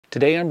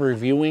Today I'm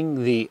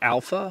reviewing the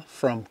Alpha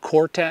from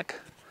CoreTek.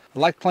 I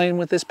like playing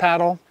with this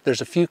paddle.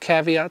 There's a few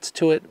caveats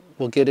to it.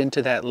 We'll get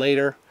into that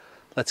later.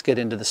 Let's get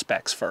into the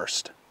specs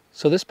first.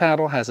 So this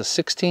paddle has a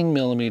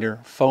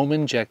 16mm foam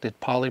injected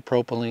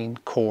polypropylene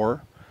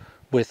core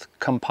with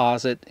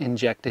composite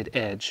injected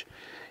edge.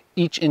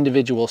 Each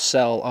individual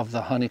cell of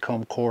the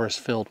honeycomb core is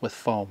filled with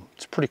foam.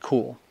 It's pretty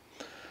cool.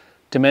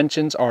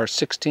 Dimensions are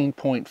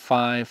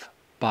 16.5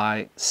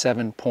 by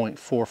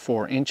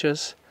 7.44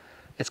 inches.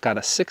 It's got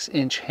a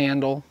 6-inch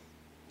handle.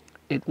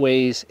 It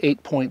weighs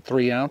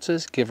 8.3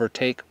 ounces, give or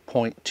take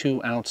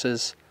 0.2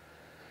 ounces.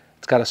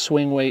 It's got a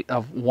swing weight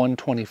of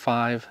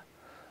 125,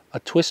 a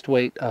twist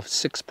weight of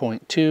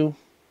 6.2.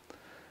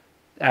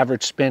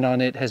 Average spin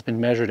on it has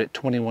been measured at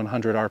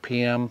 2100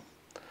 RPM.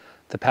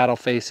 The paddle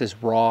face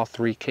is raw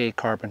 3K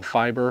carbon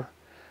fiber,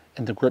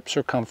 and the grip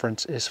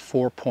circumference is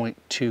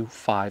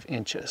 4.25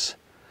 inches.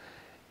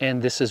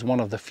 And this is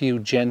one of the few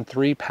Gen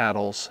 3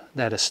 paddles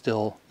that is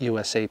still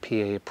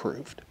USAPA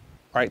approved.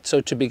 All right, so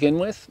to begin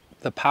with,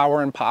 the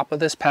power and pop of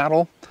this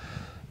paddle,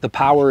 the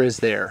power is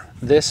there.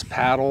 This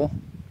paddle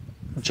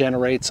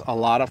generates a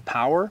lot of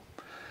power,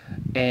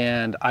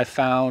 and I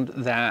found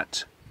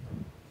that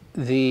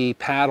the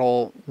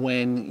paddle,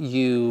 when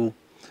you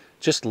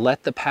just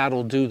let the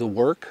paddle do the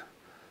work,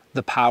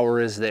 the power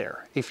is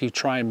there. If you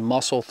try and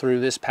muscle through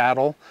this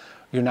paddle,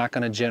 you're not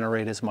going to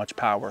generate as much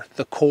power.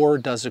 The core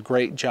does a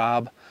great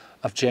job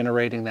of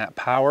generating that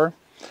power.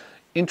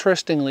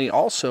 Interestingly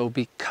also,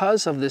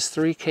 because of this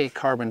 3K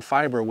carbon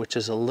fiber, which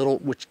gives a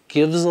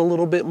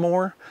little bit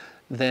more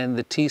than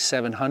the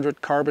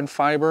T700 carbon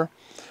fiber,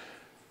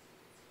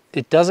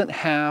 it doesn't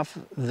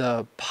have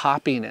the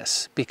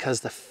poppiness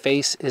because the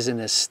face isn't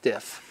as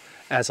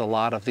stiff as a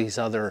lot of these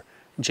other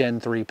Gen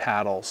 3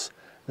 paddles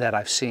that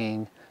I've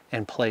seen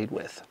and played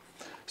with.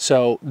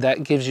 So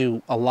that gives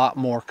you a lot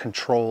more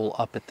control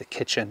up at the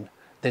kitchen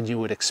than you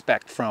would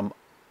expect from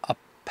a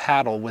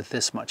paddle with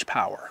this much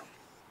power.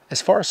 As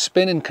far as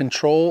spin and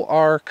control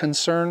are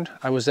concerned,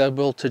 I was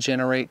able to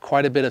generate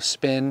quite a bit of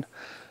spin.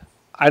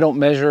 I don't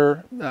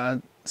measure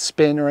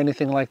spin or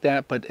anything like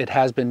that, but it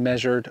has been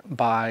measured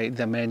by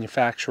the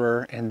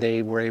manufacturer, and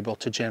they were able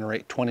to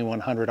generate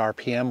 2100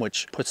 RPM,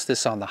 which puts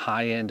this on the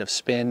high end of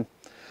spin.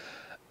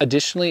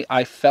 Additionally,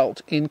 I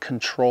felt in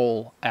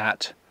control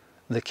at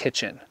the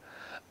kitchen.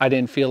 I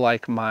didn't feel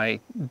like my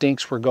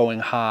dinks were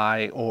going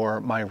high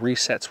or my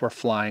resets were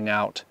flying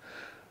out.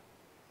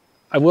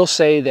 I will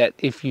say that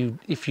if you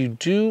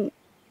do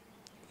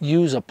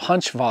use a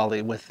punch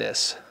volley with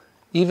this,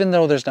 even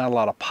though there's not a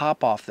lot of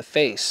pop off the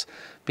face,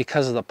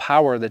 because of the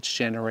power that's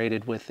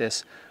generated with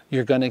this,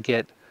 you're going to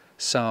get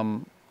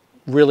some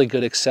really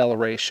good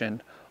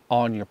acceleration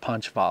on your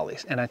punch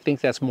volleys. And I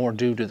think that's more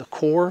due to the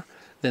core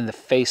than the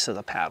face of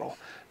the paddle.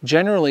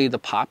 Generally, the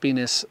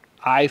poppiness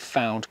I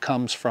found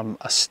comes from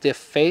a stiff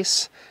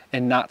face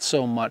and not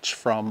so much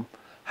from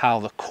how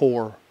the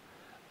core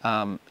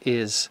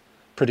is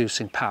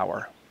producing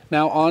power.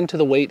 Now on to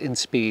the weight and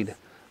speed.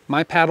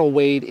 My paddle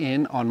weighed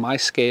in on my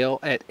scale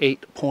at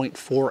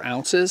 8.4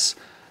 ounces,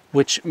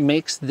 which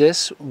makes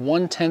this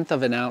 1/10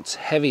 of an ounce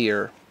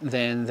heavier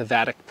than the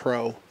Vatic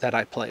Pro that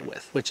I play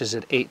with, which is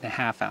at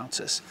 8.5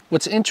 ounces.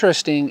 What's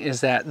interesting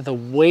is that the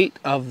weight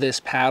of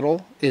this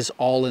paddle is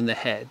all in the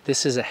head.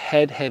 This is a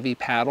head-heavy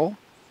paddle.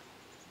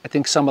 I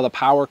think some of the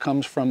power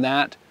comes from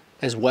that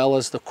as well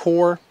as the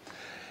core.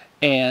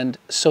 And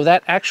so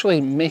that actually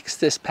makes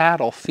this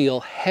paddle feel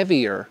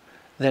heavier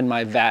than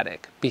my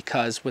Vatic,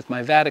 because with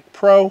my Vatic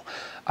Pro,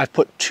 I've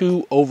put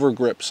 2 over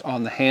grips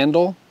on the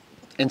handle,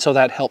 and so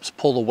that helps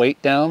pull the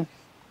weight down.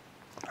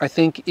 I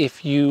think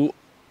if you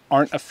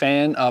aren't a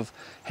fan of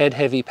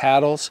head-heavy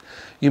paddles,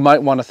 you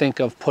might want to think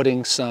of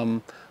putting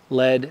some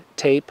lead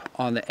tape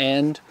on the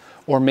end,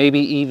 or maybe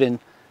even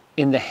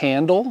in the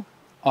handle,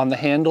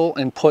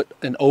 and put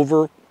an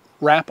over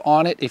wrap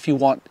on it if you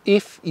want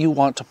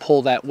to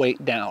pull that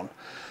weight down.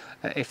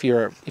 If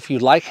you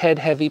like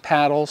head-heavy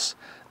paddles,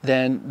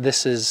 then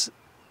this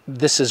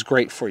is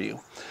great for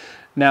you.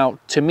 Now,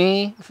 to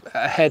me,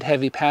 a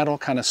head-heavy paddle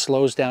kind of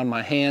slows down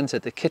my hands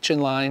at the kitchen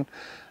line.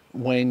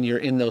 When you're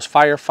in those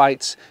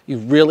firefights, you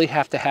really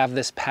have to have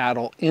this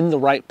paddle in the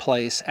right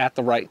place at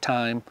the right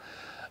time.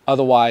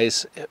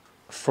 Otherwise,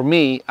 for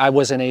me, I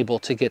wasn't able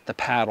to get the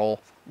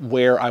paddle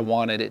where I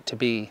wanted it to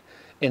be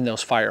in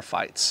those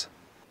firefights.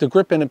 The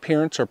grip and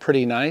appearance are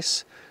pretty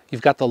nice.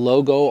 You've got the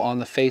logo on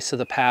the face of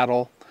the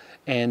paddle,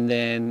 and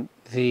then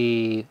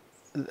the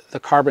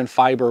carbon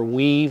fiber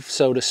weave,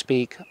 so to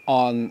speak,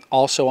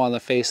 also on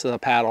the face of the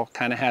paddle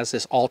kind of has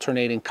this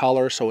alternating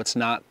color, so it's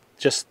not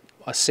just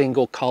a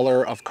single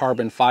color of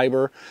carbon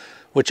fiber,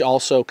 which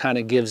also kind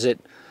of gives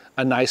it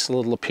a nice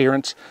little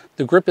appearance.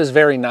 The grip is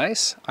very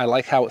nice. I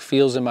like how it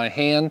feels in my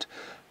hand.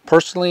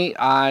 Personally,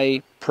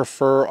 I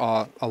prefer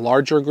a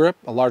larger grip,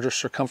 a larger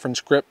circumference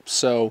grip,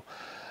 so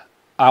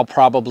I'll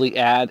probably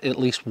add at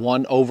least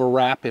 1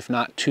 overwrap, if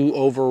not 2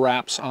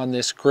 overwraps on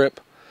this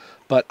grip.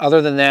 But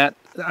other than that,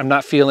 I'm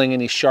not feeling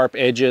any sharp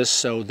edges,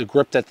 so the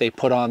grip that they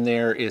put on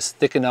there is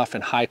thick enough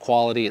and high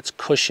quality. It's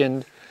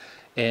cushioned,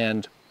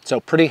 and So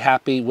pretty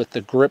happy with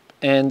the grip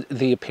and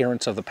the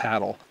appearance of the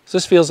paddle. So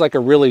this feels like a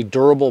really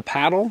durable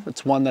paddle.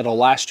 It's one that'll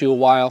last you a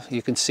while.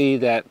 You can see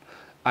that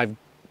I've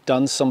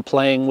done some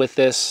playing with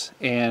this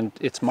and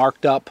it's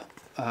marked up.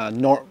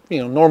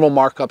 Normal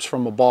markups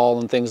from a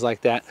ball and things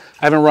like that.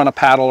 I haven't run a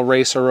paddle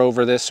eraser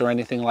over this or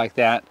anything like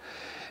that.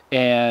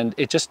 And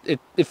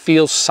it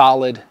feels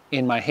solid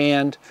in my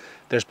hand.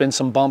 There's been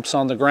some bumps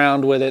on the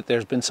ground with it.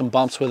 There's been some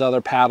bumps with other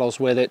paddles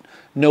with it.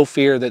 No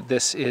fear that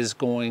this is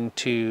going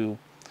to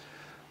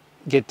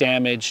get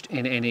damaged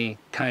in any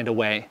kind of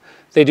way.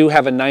 They do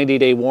have a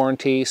 90-day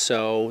warranty,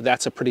 so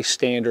that's a pretty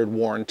standard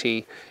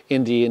warranty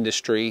in the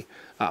industry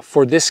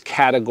for this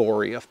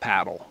category of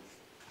paddle.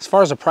 As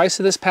far as the price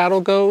of this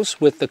paddle goes,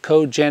 with the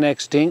code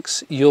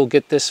GenXDinks, you'll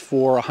get this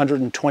for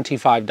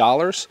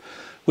 $125,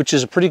 which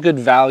is a pretty good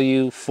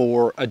value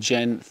for a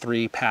Gen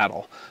 3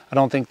 paddle. I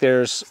don't think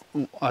there's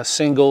a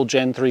single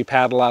Gen 3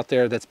 paddle out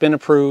there that's been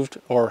approved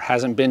or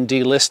hasn't been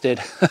delisted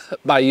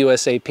by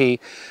USAP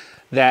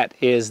that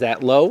is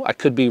that low. I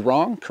could be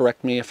wrong.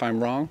 Correct me if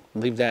I'm wrong.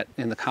 Leave that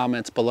in the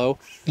comments below.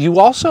 You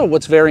also,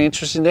 what's very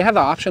interesting, they have the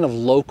option of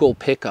local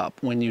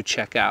pickup when you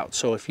check out.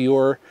 So if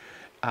you're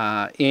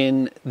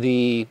in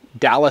the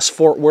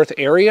Dallas-Fort Worth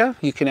area,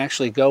 you can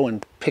actually go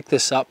and pick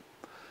this up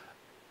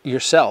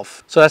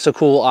yourself. So that's a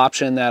cool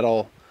option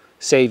that'll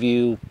save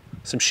you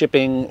some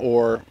shipping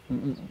or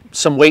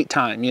some wait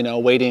time, you know,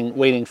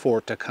 waiting for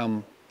it to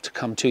come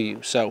to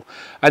you. So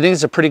I think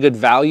it's a pretty good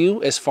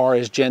value as far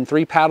as Gen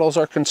 3 paddles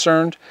are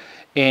concerned.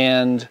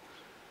 And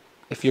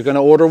if you're going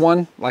to order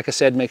one, like I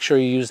said, make sure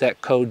you use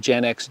that code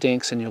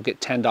GenXDinks and you'll get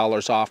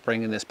 $10 off,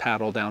 bringing this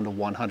paddle down to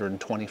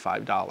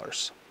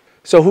 $125.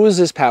 So who is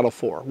this paddle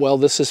for? Well,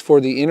 this is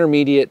for the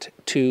intermediate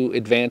to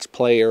advanced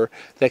player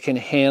that can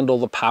handle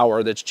the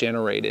power that's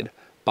generated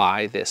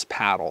by this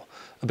paddle.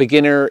 A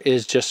beginner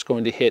is just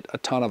going to hit a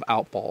ton of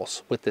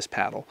outballs with this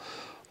paddle.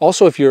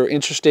 Also, if you're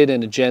interested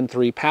in a Gen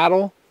 3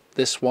 paddle,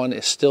 this one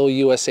is still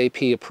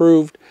USAP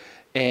approved,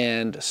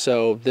 and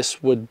so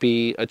this would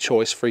be a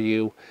choice for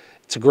you.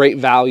 It's a great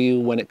value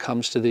when it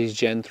comes to these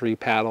Gen 3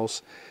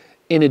 paddles.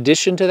 In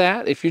addition to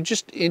that, if you're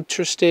just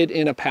interested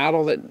in a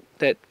paddle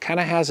that kind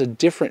of has a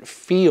different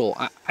feel,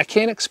 I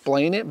can't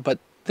explain it, but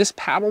this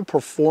paddle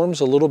performs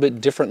a little bit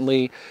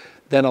differently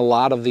than a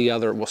lot of the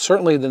other, well,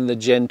 certainly than the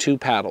Gen 2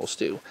 paddles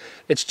do.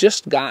 It's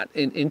just got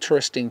an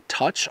interesting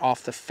touch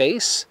off the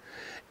face,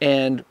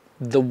 and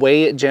the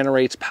way it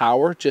generates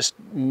power just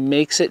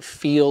makes it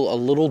feel a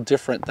little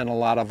different than a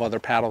lot of other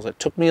paddles. It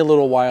took me a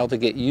little while to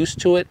get used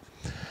to it,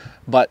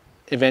 but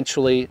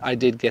eventually I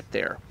did get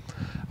there.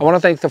 I want to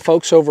thank the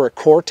folks over at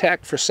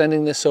CoreTek for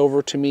sending this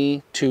over to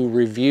me to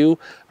review.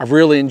 I've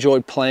really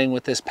enjoyed playing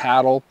with this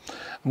paddle.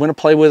 I'm going to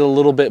play with it a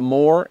little bit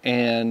more,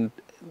 and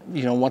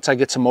you know, once I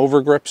get some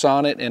over grips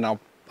on it, and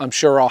I'm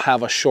sure I'll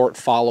have a short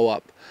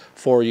follow-up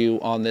for you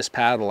on this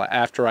paddle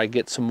after I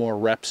get some more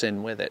reps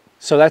in with it.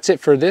 So that's it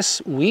for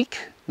this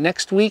week.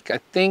 Next week, I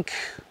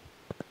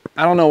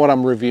don't know what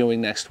I'm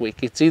reviewing next week.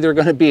 It's either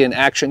going to be an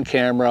action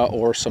camera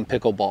or some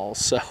pickleballs.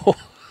 So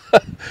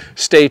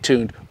stay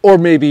tuned, or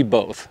maybe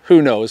both.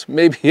 Who knows?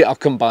 Maybe I'll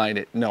combine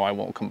it. No, I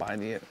won't combine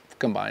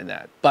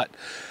that. But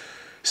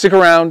stick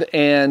around,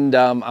 and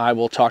I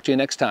will talk to you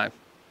next time.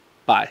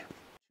 Bye.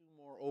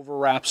 Two more over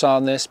wraps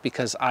on this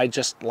because I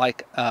just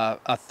like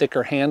a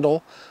thicker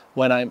handle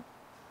when I'm.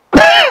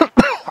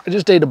 I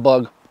just ate a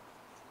bug.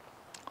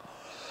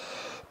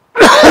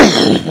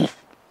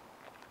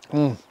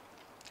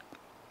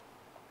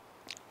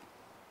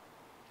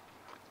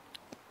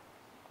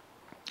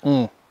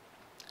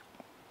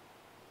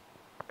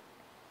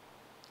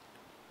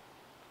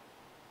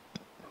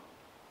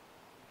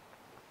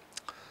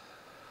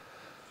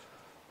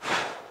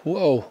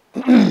 Whoa.